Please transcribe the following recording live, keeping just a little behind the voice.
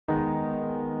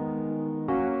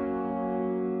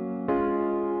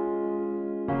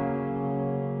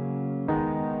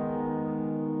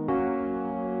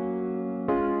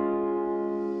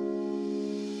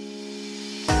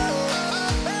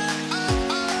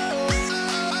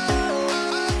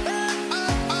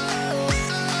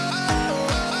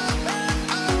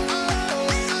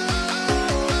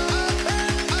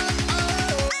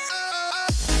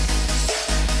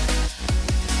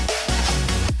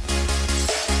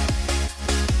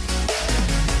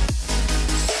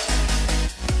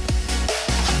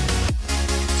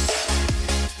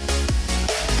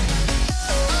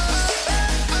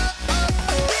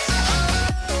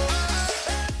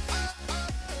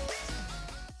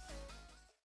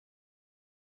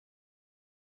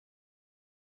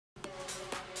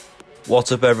What's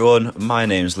up everyone, my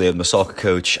name's Liam the soccer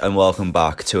coach and welcome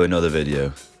back to another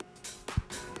video.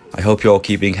 I hope you're all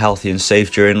keeping healthy and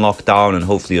safe during lockdown, and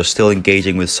hopefully you're still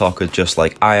engaging with soccer just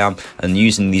like I am and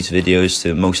using these videos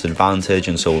to most advantage,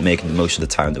 and so we're making the most of the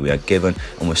time that we are given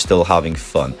and we're still having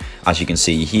fun. As you can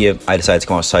see here, I decided to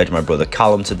come outside with my brother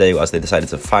Callum today as they decided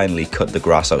to finally cut the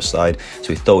grass outside, so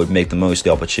we thought we'd make the most of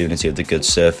the opportunity of the good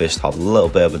surface to have a little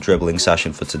bit of a dribbling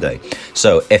session for today.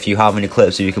 So if you have any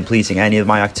clips of you completing any of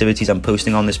my activities I'm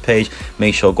posting on this page,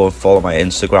 make sure to go and follow my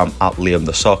Instagram at Liam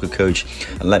the soccer coach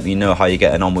and let me know how you're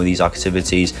getting on with these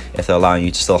activities, if they're allowing you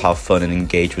to still have fun and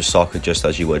engage with soccer just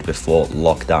as you would before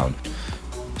lockdown.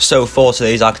 So for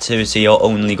today's activity, you're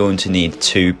only going to need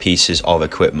 2 pieces of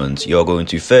equipment. You're going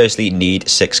to firstly need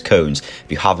 6 cones. If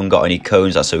you haven't got any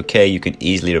cones, that's okay. You can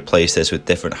easily replace this with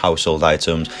different household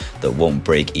items that won't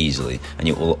break easily. And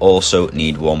you will also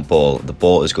need 1 ball. The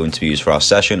ball is going to be used for our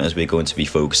session as we're going to be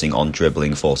focusing on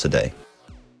dribbling for today.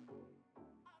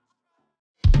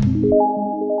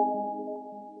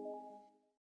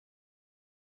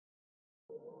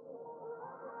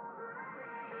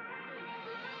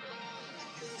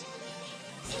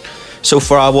 So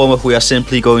for our warm-up, we are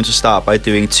simply going to start by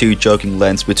doing 2 jogging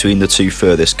lengths between the 2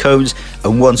 furthest cones,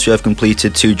 and once we have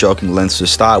completed 2 jogging lengths to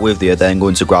start with, we are then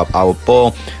going to grab our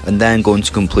ball and then going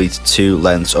to complete 2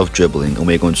 lengths of dribbling, and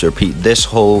we're going to repeat this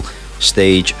whole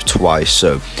stage twice,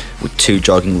 so with 2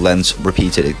 jogging lengths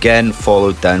repeated again,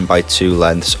 followed then by 2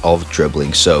 lengths of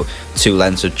dribbling. So 2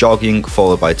 lengths of jogging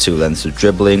followed by 2 lengths of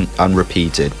dribbling and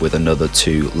repeated with another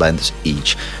 2 lengths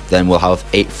each. Then we'll have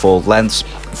 8 full lengths,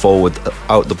 4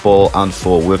 without the ball and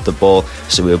 4 with the ball,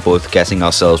 so we're both getting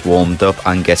ourselves warmed up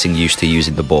and getting used to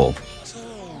using the ball.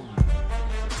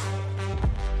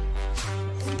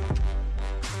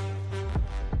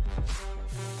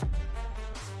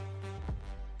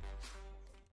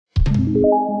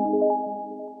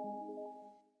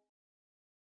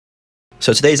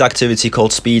 So today's activity,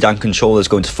 called Speed and Control, is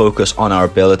going to focus on our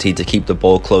ability to keep the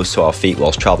ball close to our feet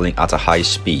whilst travelling at a high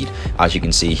speed. As you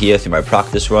can see here through my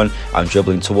practice run, I'm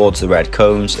dribbling towards the red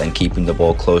cones, then keeping the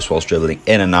ball close whilst dribbling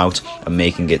in and out and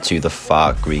making it to the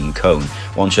far green cone.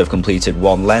 Once you have completed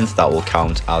 1 length, that will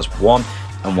count as 1.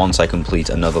 And once I complete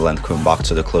another length coming back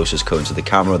to the closest cone to the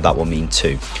camera, that will mean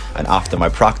 2. And after my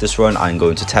practice run, I'm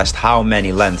going to test how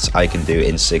many lengths I can do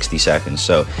in 60 seconds.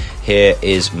 So here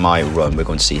is my run. We're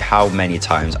going to see how many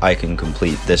times I can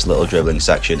complete this little dribbling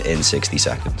section in 60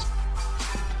 seconds.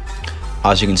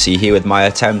 As you can see here with my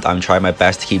attempt, I'm trying my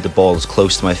best to keep the ball as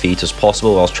close to my feet as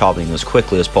possible whilst travelling as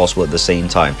quickly as possible at the same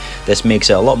time. This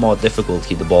makes it a lot more difficult to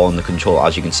keep the ball under control.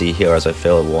 As you can see here, as I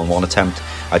failed one attempt,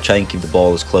 I try and keep the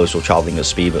ball as close while travelling at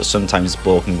speed, but sometimes the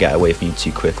ball can get away from you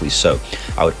too quickly. So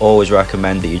I would always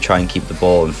recommend that you try and keep the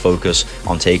ball and focus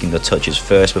on taking the touches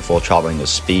first before travelling at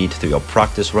speed through your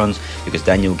practice runs, because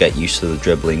then you'll get used to the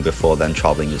dribbling before then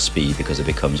travelling at speed, because it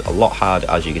becomes a lot harder,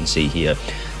 as you can see here,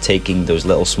 taking those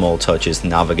little small touches to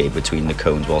navigate between the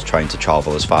cones whilst trying to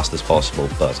travel as fast as possible.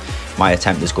 But my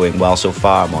attempt is going well so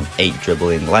far. I'm on 8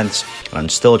 dribbling lengths and I'm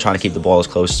still trying to keep the ball as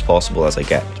close as possible as I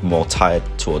get more tired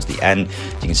towards the end.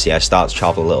 You can see I start to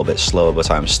travel a little bit slower,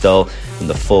 but I'm still in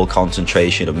the full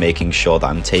concentration of making sure that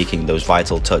I'm taking those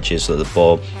vital touches so that the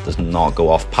ball does not go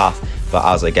off path. But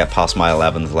as I get past my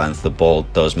 11th length, the ball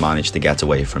does manage to get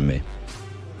away from me.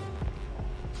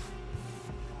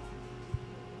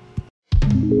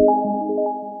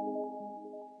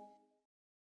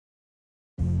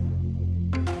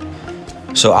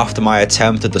 So after my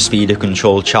attempt at the speed of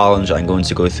control challenge, I'm going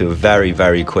to go through a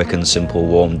very quick and simple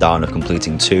warm down of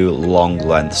completing 2 long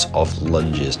lengths of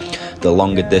lunges. The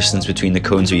longer distance between the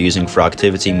cones we're using for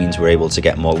activity means we're able to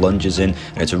get more lunges in,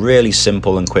 and it's a really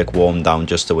simple and quick warm down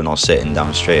just so we're not sitting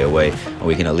down straight away, and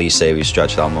we can at least say we've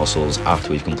stretched our muscles after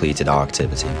we've completed our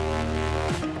activity.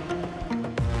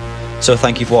 So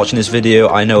thank you for watching this video.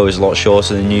 I know it was a lot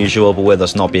shorter than usual, but with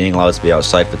us not being allowed to be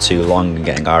outside for too long and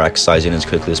getting our exercise in as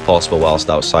quickly as possible whilst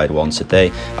outside once a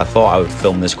day, I thought I would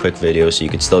film this quick video so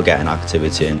you could still get an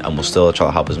activity in, and we'll still try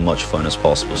to have as much fun as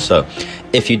possible. So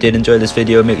if you did enjoy this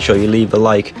video, make sure you leave a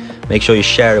like, make sure you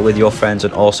share it with your friends,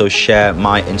 and also share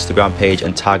my Instagram page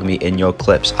and tag me in your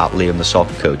clips at Liam the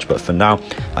Soccer Coach. But for now,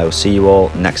 I will see you all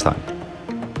next time.